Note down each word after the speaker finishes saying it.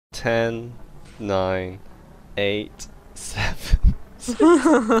10, 9, 8, 7, 6, 4.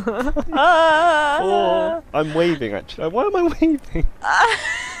 I'm waving actually. Why am I waving?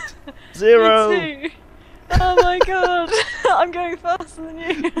 0. Me too. Oh my god. I'm going faster than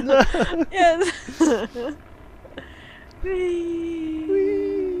you. No. Yes. Whee.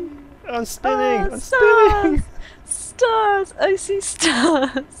 Whee. I'm spinning. I'm Stars. spinning. Stars. I see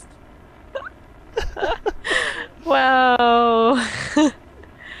stars. Wow.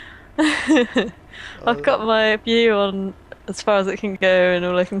 I've got my view on as far as it can go, and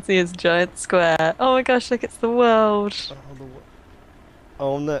all I can see is a giant square. Oh my gosh, look, it's the world.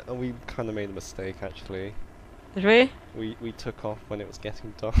 Oh no, we kind of made a mistake actually. Did we? We took off when it was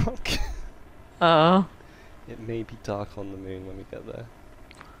getting dark. Oh. It may be dark on the moon when we get there.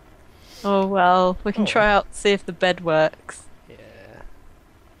 Oh well, we can Oh. try out see if the bed works. Yeah.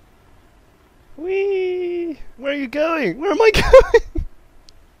 Whee! Where are you going? Where am I going?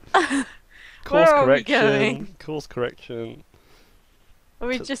 Course Where are we correction. going? Course correction. Are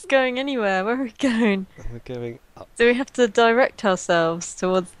we just going anywhere? Where are we going? We're going up. Do we have to direct ourselves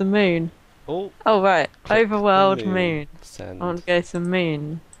towards the moon? Oh, Oh right, click the overworld moon. Send. I want to go to the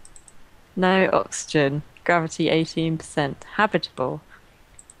moon. No oxygen. Gravity 18%. Habitable.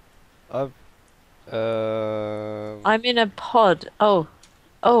 I've. I'm in a pod. Oh.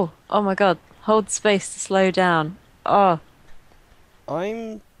 Oh. Oh my god. Hold space to slow down. Oh.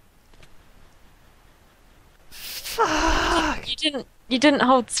 I'm. Fuck! You didn't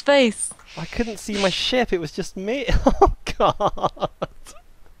hold space. I couldn't see my ship. It was just me. Oh god.